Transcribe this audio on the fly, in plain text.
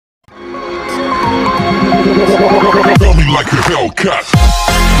like a Hellcat.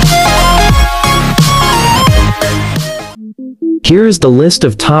 Here's the list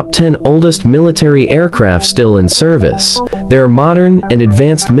of top 10 oldest military aircraft still in service. There are modern and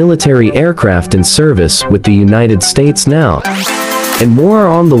advanced military aircraft in service with the United States now, and more are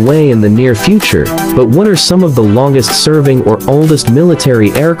on the way in the near future. But what are some of the longest serving or oldest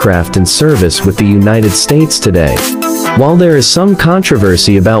military aircraft in service with the United States today? While there is some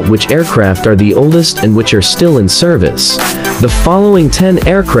controversy about which aircraft are the oldest and which are still in service, the following 10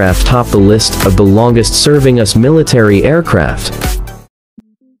 aircraft top the list of the longest serving US military aircraft.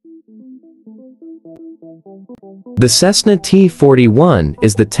 The Cessna T-41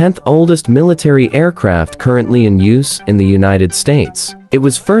 is the 10th oldest military aircraft currently in use in the United States. It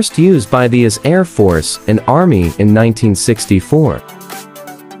was first used by the US Air Force and Army in 1964.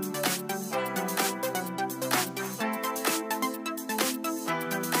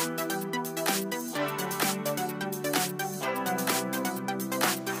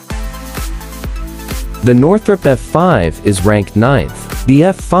 The Northrop F-5 is ranked 9th. The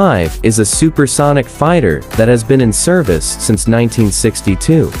F-5 is a supersonic fighter that has been in service since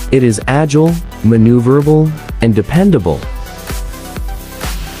 1962. It is agile, maneuverable, and dependable.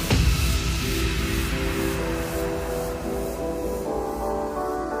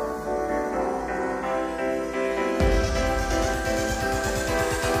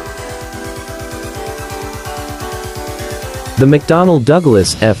 The McDonnell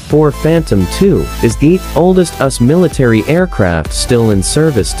Douglas F-4 Phantom II is the 8th oldest US military aircraft still in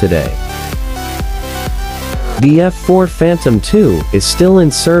service today. The F-4 Phantom II is still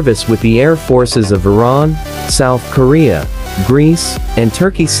in service with the air forces of Iran, South Korea, Greece, and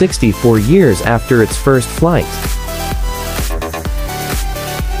Turkey 64 years after its first flight.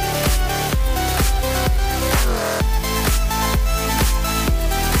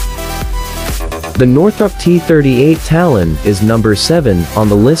 The Northrop T-38 Talon is number 7 on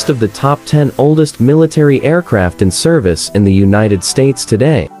the list of the top 10 oldest military aircraft in service in the United States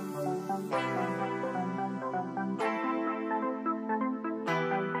today.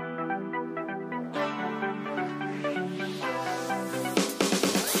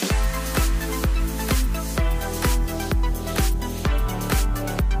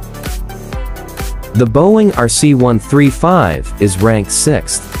 The Boeing RC-135 is ranked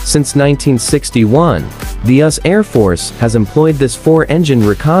 6th. Since 1961, the US Air Force has employed this 4-engine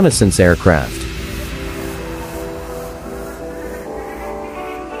reconnaissance aircraft.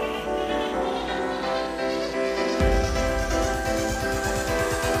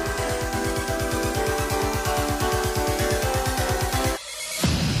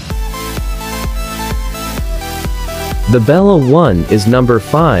 The Bell 01 is number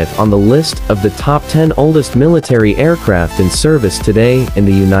 5 on the list of the top 10 oldest military aircraft in service today in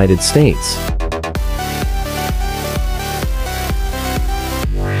the United States.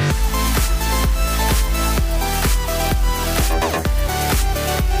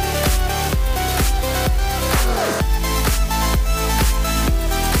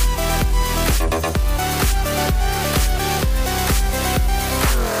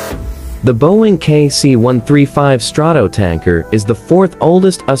 The Boeing KC-135 Stratotanker is the 4th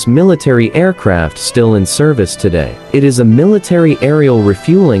oldest US military aircraft still in service today. It is a military aerial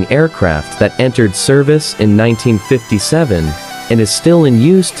refueling aircraft that entered service in 1957 and is still in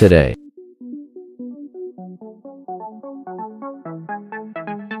use today.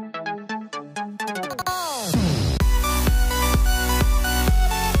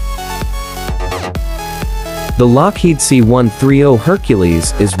 The Lockheed C-130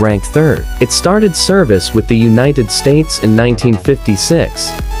 Hercules is ranked 3rd. It started service with the United States in 1956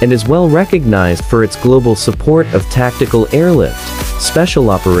 and is well recognized for its global support of tactical airlift,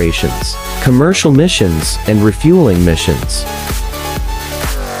 special operations, commercial missions, and refueling missions.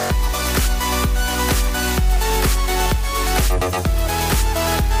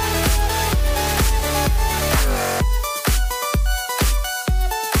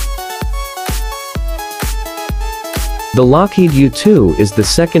 The Lockheed U-2 is the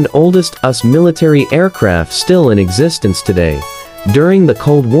 2nd oldest US military aircraft still in existence today. During the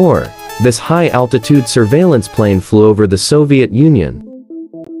Cold War, this high-altitude surveillance plane flew over the Soviet Union.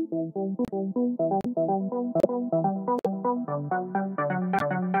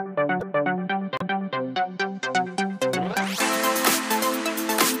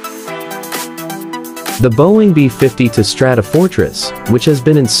 The Boeing B-52 Stratofortress, which has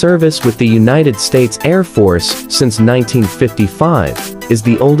been in service with the United States Air Force since 1955, is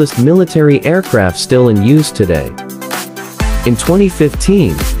the oldest military aircraft still in use today. In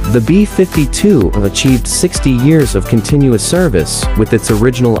 2015, the B-52 achieved 60 years of continuous service with its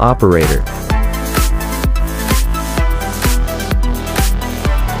original operator.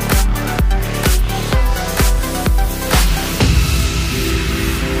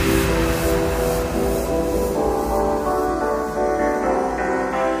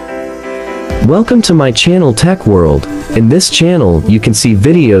 Welcome to my channel Tech World. In this channel you can see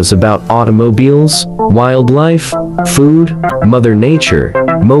videos about automobiles, wildlife, food, Mother Nature,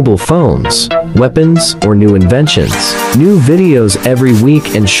 mobile phones, weapons, or new inventions. New videos every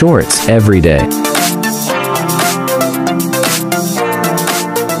week and shorts every day.